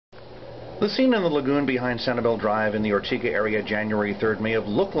The scene in the lagoon behind Sanibel Drive in the Ortega area January 3rd may have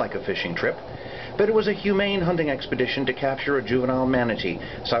looked like a fishing trip, but it was a humane hunting expedition to capture a juvenile manatee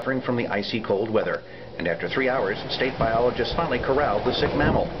suffering from the icy cold weather. And after 3 hours, state biologists finally corralled the sick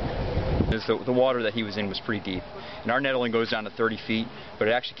mammal. The water that he was in was pretty deep, and our net only goes down to 30 feet, but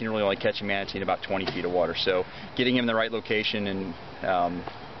it actually can really only catch a manatee in about 20 feet of water. So getting him in the right location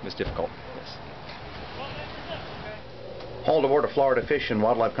was difficult. Yes. Hauled aboard a Florida Fish and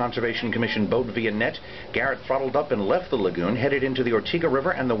Wildlife Conservation Commission boat via net, Garrett throttled up and left the lagoon, headed into the Ortega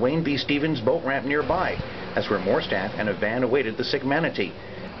River and the Wayne B. Stevens boat ramp nearby. That's where more staff and a van awaited the sick manatee.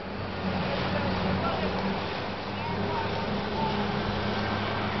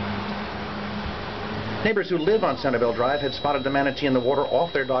 Neighbors who live on Sanibel Drive had spotted the manatee in the water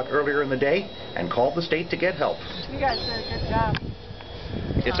off their dock earlier in the day and called the state to get help. You guys did a good job.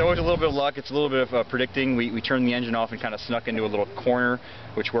 It's always a little bit of luck. It's a little bit of predicting. We turned the engine off and kind of snuck into a little corner,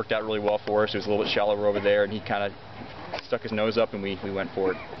 which worked out really well for us. It was a little bit shallower over there, and he kind of stuck his nose up, and we went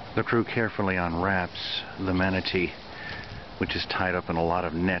for it. The crew carefully unwraps the manatee, which is tied up in a lot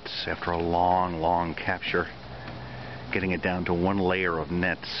of nets after a long capture, getting it down to one layer of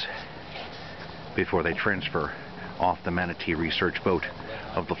nets before they transfer off the manatee research boat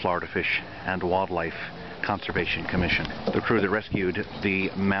of the Florida Fish and Wildlife Conservation Commission. The crew that rescued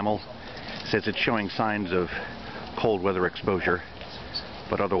the mammal says it's showing signs of cold weather exposure,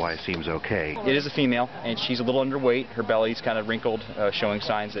 but otherwise seems okay. It is a female, and she's a little underweight. Her belly's kind of wrinkled, showing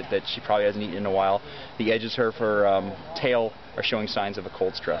signs that she probably hasn't eaten in a while. The edges of her tail are showing signs of a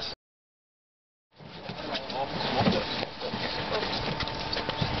cold stress.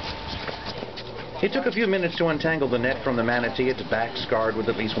 It took a few minutes to untangle the net from the manatee, its back scarred with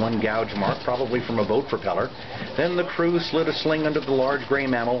at least one gouge mark, probably from a boat propeller. Then the crew slid a sling under the large gray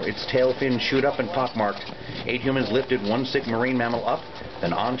mammal, its tail fin chewed up and pockmarked. 8 humans lifted one sick marine mammal up,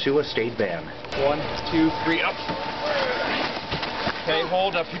 then onto a state van. 1, 2, 3, up. Okay,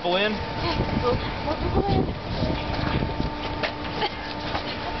 hold up, people in.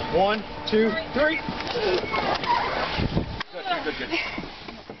 1, 2, 3. Good.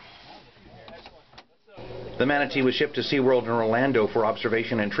 The manatee was shipped to SeaWorld in Orlando for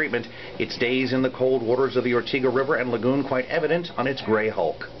observation and treatment. Its days in the cold waters of the Ortega River and lagoon quite evident on its gray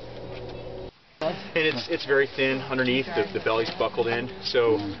hulk. And it's very thin underneath. The belly's buckled in,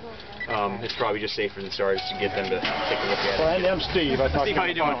 so it's probably just safer than sorry to get them to take a look at it. Well, I'm Steve. Steve, how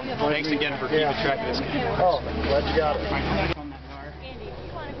you doing? Thanks again for keeping track of this. Oh, glad you got it.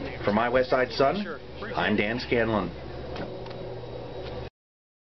 For My West Side Sun, I'm Dan Scanlon.